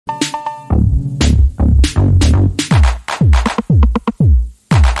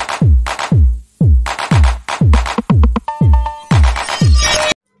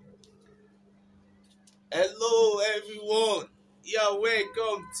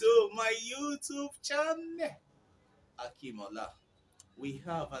to my YouTube channel, Akeem. We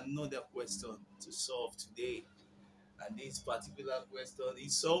have another question to solve today, and this particular question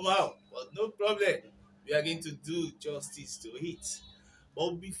is somehow, but no problem. We are going to do justice to it.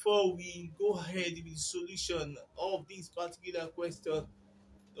 But before we go ahead with the solution of this particular question,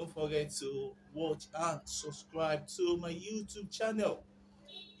 don't forget to watch and subscribe to my YouTube channel.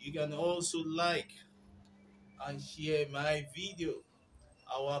 You can also like and share my video.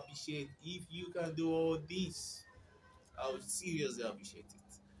 I will appreciate if you can do all this. I would seriously appreciate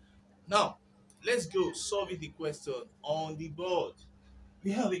it. Now, let's go solving the question on the board.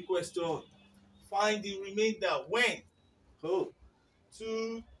 We have a question. Find the remainder when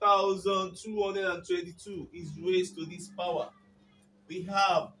 2222 is raised to this power. We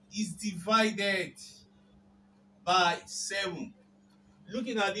have is divided by 7.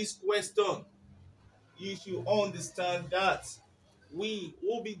 Looking at this question, you should understand that we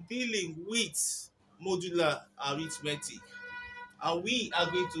will be dealing with modular arithmetic, and we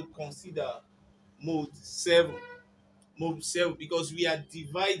are going to consider mode 7 because we are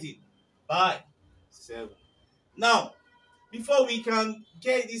dividing by 7. Now, before we can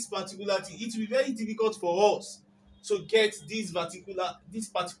get this particularity, it will be very difficult for us to get this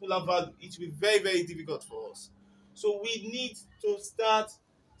particular value. It will be very difficult for us. So we need to start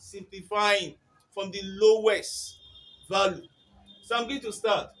simplifying from the lowest value. So I'm going to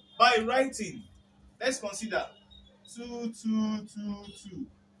start by writing. Let's consider 2222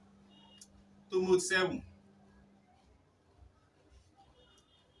 to mode 7.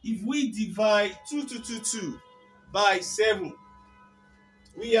 If we divide 2222 by 7,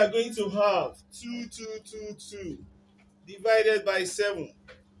 we are going to have 2222 divided by 7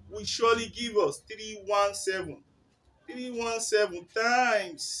 will surely give us 317. 317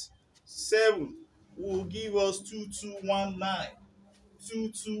 times 7 will give us 2219.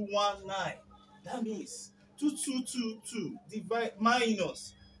 2219. That means 2222 divide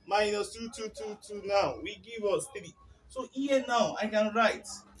minus 2222 now will give us 3. So here now I can write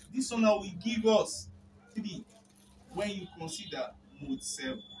this one now will give us 3 when you consider mode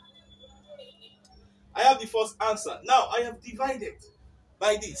 7. I have the first answer. Now I have divided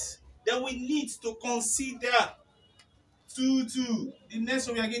by this. Then we need to consider 2. The next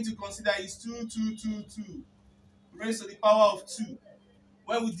one we are going to consider is 2222 raised to the power of 2.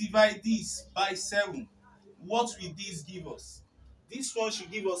 When we divide this by 7, what will this give us? This one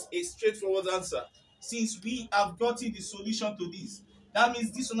should give us a straightforward answer. Since we have gotten the solution to this, that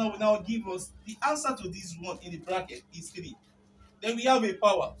means this one will now give us the answer to this one in the bracket is 3. Then we have a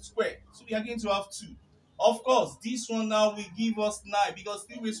power square, so we are going to have 2. Of course, this one now will give us 9 because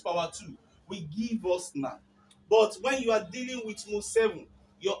 3 raised to power 2 will give us 9. But when you are dealing with mode 7,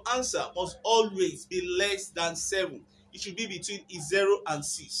 your answer must always be less than 7. It should be between 0 and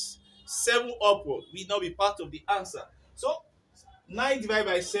 6. 7 upward will not be part of the answer. So 9 divided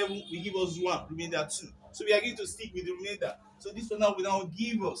by 7 will give us 1, remainder 2. So we are going to stick with the remainder. So this one now will now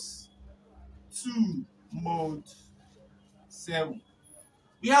give us 2 mod 7.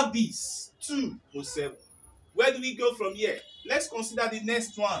 We have this 2 mod 7. Where do we go from here? Let's consider the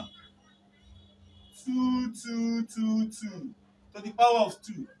next one. 2222 to the power of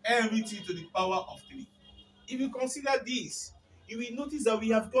 2, everything to the power of 3. If you consider this, you will notice that we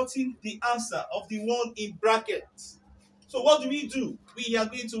have gotten the answer of the one in bracket. So what do? We are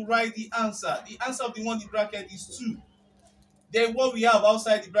going to write the answer. The answer of the one in bracket is 2. Then what we have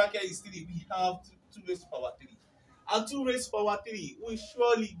outside the bracket is 3. We have 2 raised to power 3. And 2 raised to power 3 will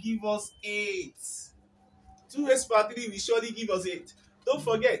surely give us 8. 2 raised to power 3 will surely give us 8. Don't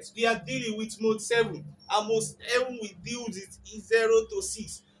forget, we are dealing with mode 7. And mode 7 we deal with it in 0 to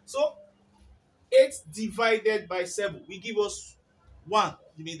 6. So 8 divided by 7 will give us 1,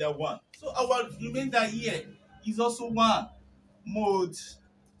 remainder 1. So our remainder here is also 1 mod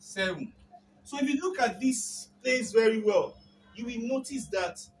 7. So if you look at this place very well, you will notice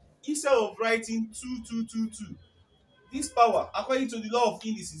that instead of writing 2222, this power, according to the law of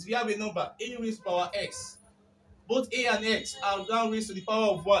indices, we have a number a raised to power x. Both a and x are now raised to the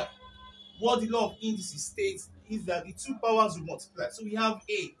power of y. What the law of indices states is that the 2 powers will multiply. So we have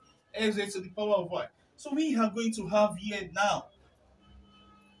a x raised to the power of y. So we are going to have here now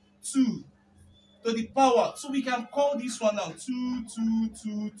 2 to the power. So we can call this one now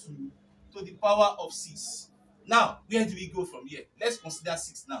 2222 to the power of 6. Now, where do we go from here? Let's consider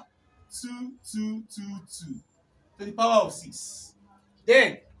 6 now. 2222 to the power of 6.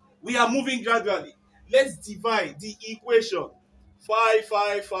 Then we are moving gradually. Let's divide the equation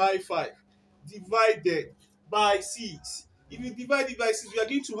 5555 divided by 6. If you divide it by 6, we are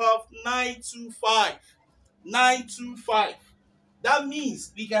going to have 925. 925 That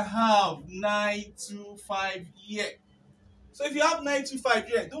means we can have 925 here. So if you have 925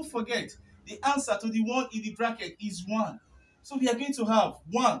 here, don't forget the answer to the one in the bracket is 1. So we are going to have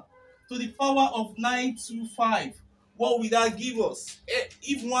 1 to the power of 925. What will that give us?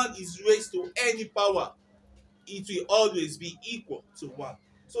 If 1 is raised to any power, it will always be equal to 1.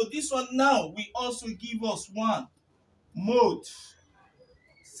 So this one now will also give us 1 mod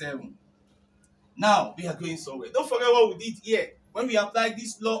 7. Now we are going somewhere. Don't forget what we did here. When we apply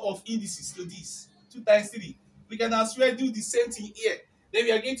this law of indices to this, 2 times 3, we can as well do the same thing here. Then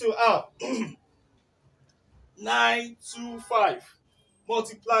we are going to have 925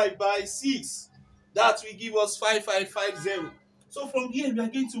 multiplied by 6. That will give us 5550. So from here we are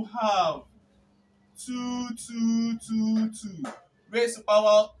going to have 2222 raised to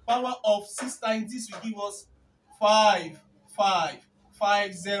power of 6 times this will give us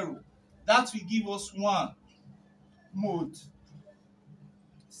 5550. That will give us 1 mod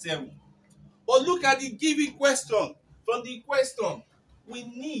 7. But look at the given question. From the question, we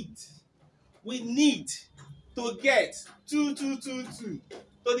need to get 2222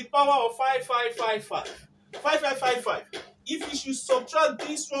 to the power of 5555. 5555. If we should subtract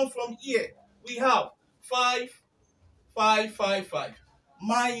this one from here, we have 5555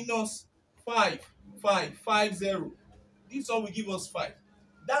 minus 5550. This one will give us 5.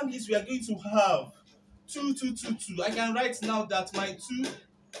 That means we are going to have 2222. I can write now that my 2.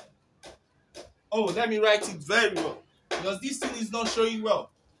 Oh, let me write it very well because this thing is not showing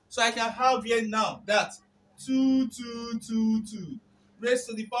well. So I can have here now that 2222 raised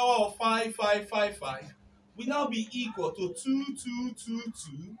to the power of 5555 will now be equal to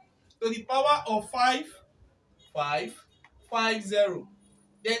 2222 to the power of 5550.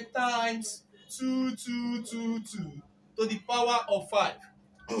 Then times 2222 to the power of 5.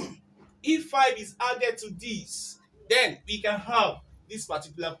 If 5 is added to this, then we can have this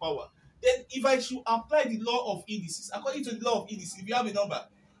particular power. Then if I should apply the law of indices, according to the law of indices, if you have a number,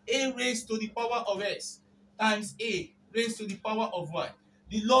 a raised to the power of s times a raised to the power of y,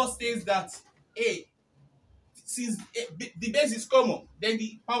 the law says that a, since the base is common, then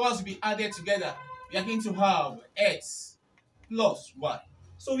the powers will be added together. We are going to have x plus y.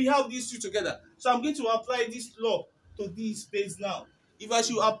 So we have these two together. So I'm going to apply this law to this base now. If I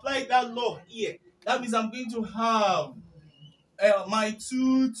should apply that law here, that means I'm going to have my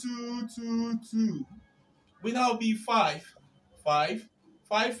 2222 will now be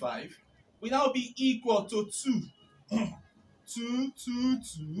 5555 will now be equal to 2.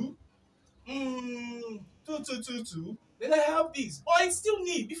 222 2222. Then I have this. But I still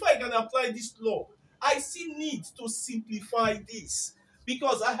need, before I can apply this law, I still need to simplify this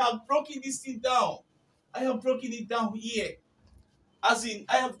because I have broken this thing down. I have broken it down here. As in,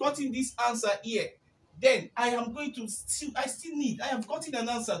 I have gotten this answer here. Then I am going to I have gotten an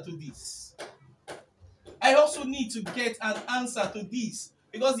answer to this. I also need to get an answer to this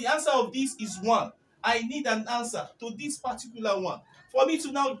because the answer of this is 1. I need an answer to this particular one. For me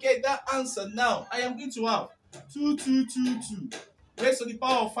to now get that answer now, I am going to have 2222 raised to the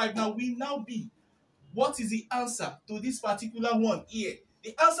power of 5 now will now be, what is the answer to this particular one here?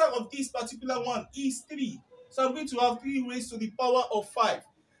 The answer of this particular one is 3. So I'm going to have 3 raised to the power of 5.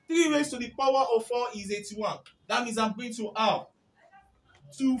 3 raised to the power of 4 is 81. That means I'm going to have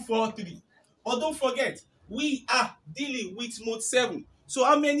 243. But don't forget, we are dealing with mode 7. So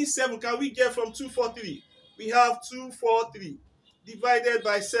how many 7 can we get from 243? We have 243 divided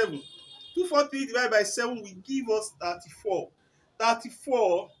by 7. 243 divided by 7 will give us 34.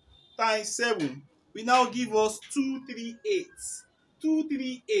 34 times 7 will now give us 238.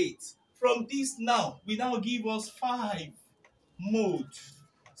 238. From this now, will now give us 5 mod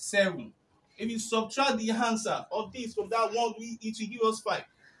 7. If you subtract the answer of this from that one, it will give us 5.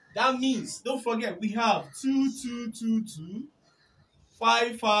 That means, don't forget, we have 2222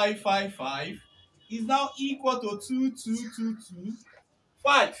 5555 is now equal to 2222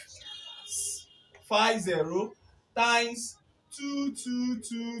 550 times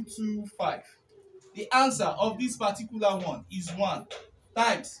 22225. The answer of this particular one is 1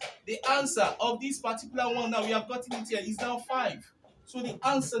 times the answer of this particular one now we have gotten it here is now 5. So the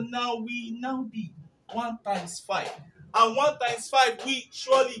answer now will now be 1 times 5. And 1 times 5 will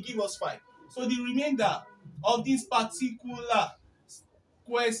surely give us 5. So the remainder of this particular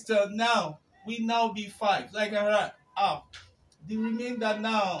question now will now be 5. Like I write, the remainder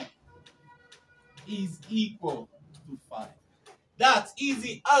now is equal to 5. That is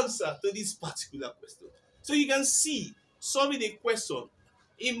the answer to this particular question. So you can see solving a question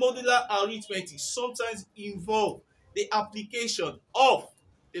in modular arithmetic sometimes involve the application of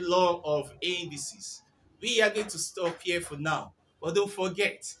the law of indices. We are going to stop here for now. But don't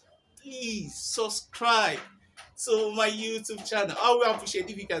forget, please subscribe to my YouTube channel. I will appreciate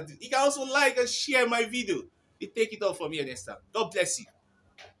if you can do. You can also like and share my video. We take it off from here next time. God bless you.